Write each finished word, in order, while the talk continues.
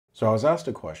So I was asked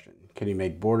a question, can you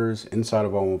make borders inside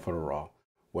of ON1 Photo Raw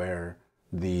where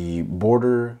the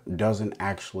border doesn't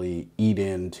actually eat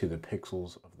into the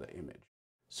pixels of the image?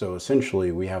 So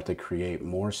essentially we have to create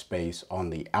more space on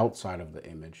the outside of the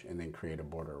image and then create a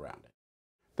border around it.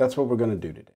 That's what we're going to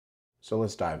do today. So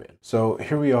let's dive in. So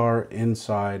here we are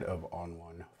inside of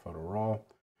ON1 Photo Raw.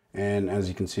 And as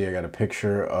you can see, I got a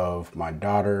picture of my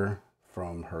daughter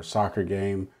from her soccer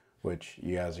game, which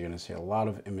you guys are going to see a lot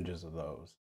of images of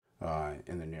those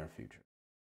in the near future.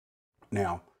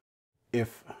 Now,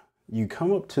 if you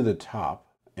come up to the top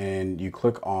and you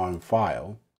click on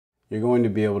File, you're going to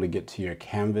be able to get to your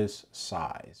canvas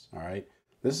size. All right.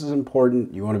 This is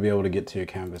important. You want to be able to get to your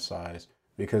canvas size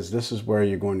because this is where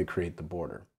you're going to create the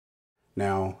border.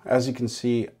 Now, as you can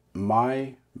see,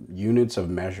 my units of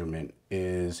measurement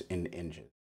is in inches.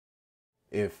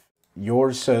 If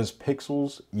yours says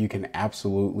pixels, you can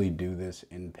absolutely do this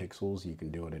in pixels. You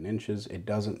can do it in inches. It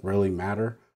doesn't really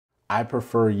matter. I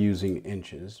prefer using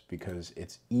inches because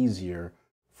it's easier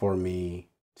for me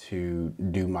to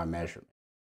do my measurement.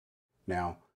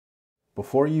 Now,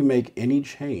 before you make any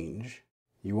change,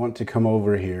 you want to come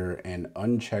over here and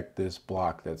uncheck this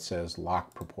block that says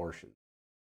lock proportion.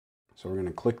 So we're going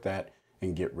to click that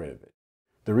and get rid of it.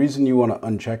 The reason you want to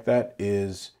uncheck that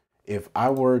is if I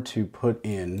were to put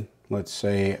in, let's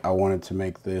say I wanted to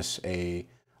make this I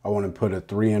want to put a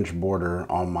 3-inch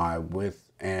border on my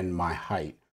width and my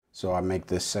height. So I make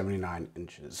this 79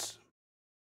 inches.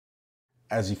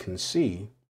 As you can see,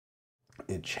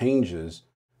 it changes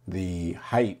the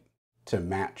height to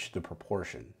match the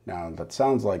proportion. Now that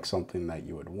sounds like something that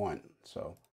you would want.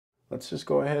 So let's just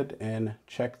go ahead and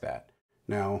check that.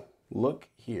 Now look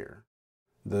here.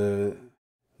 The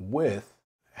width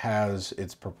has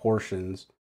its proportions,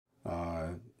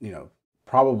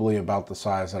 probably about the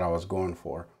size that I was going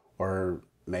for, or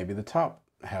maybe the top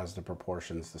has the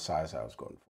proportions the size I was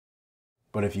going for.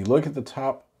 But if you look at the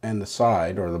top and the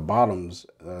side, or the bottom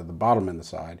and the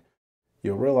side,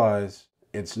 you'll realize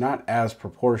it's not as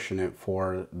proportionate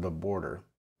for the border.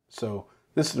 So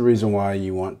this is the reason why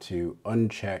you want to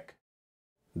uncheck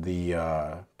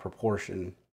the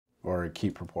proportion or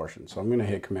keep proportion. So I'm going to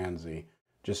hit Command Z,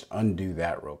 just undo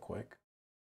that real quick.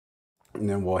 And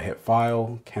then we'll hit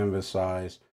File, Canvas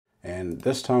Size, and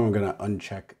this time I'm going to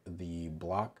uncheck the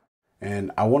block.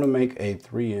 And I want to make a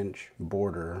 3-inch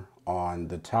border on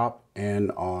the top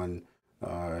and on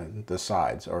the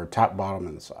sides, or top, bottom,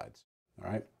 and the sides. All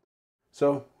right.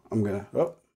 So I'm going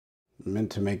to,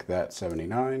 meant to make that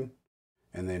 79.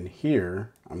 And then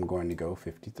here, I'm going to go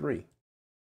 53.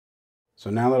 So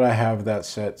now that I have that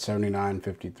set 79,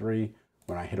 53,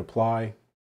 when I hit apply,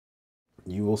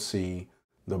 you will see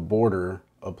the border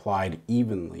applied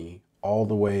evenly all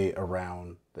the way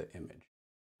around the image.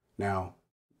 Now,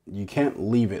 you can't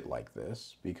leave it like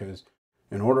this because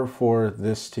in order for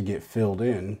this to get filled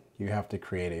in, you have to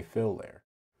create a fill layer.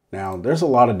 Now, there's a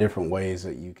lot of different ways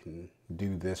that you can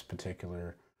do this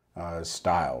particular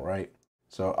style, right?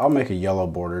 So I'll make a yellow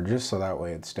border just so that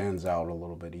way it stands out a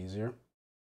little bit easier.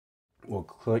 We'll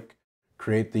click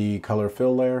create the color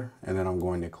fill layer, and then I'm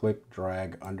going to click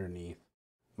drag underneath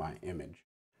my image.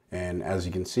 And as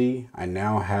you can see, I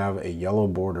now have a yellow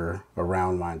border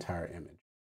around my entire image.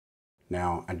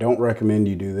 Now, I don't recommend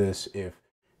you do this if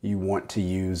you want to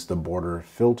use the border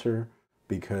filter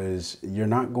because you're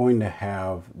not going to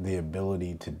have the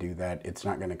ability to do that. It's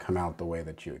not going to come out the way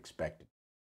that you expected.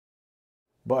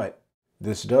 But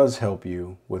this does help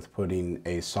you with putting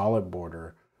a solid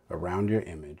border around your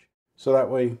image. So that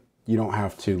way you don't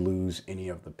have to lose any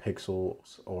of the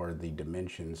pixels or the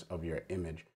dimensions of your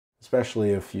image,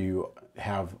 especially if you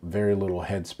have very little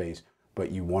headspace,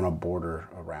 but you want a border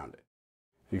around it.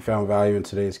 If you found value in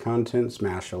today's content,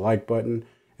 smash the like button.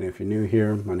 And if you're new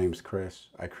here, my name's Chris.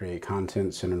 I create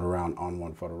content centered around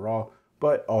ON1 Photo Raw,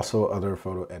 but also other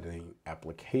photo editing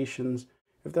applications.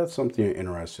 If that's something you're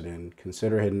interested in,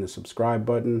 consider hitting the subscribe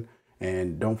button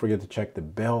and don't forget to check the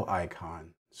bell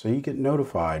icon so you get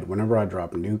notified whenever I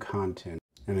drop new content.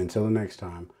 And until the next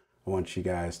time, I want you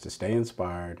guys to stay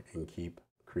inspired and keep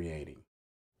creating.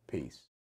 Peace.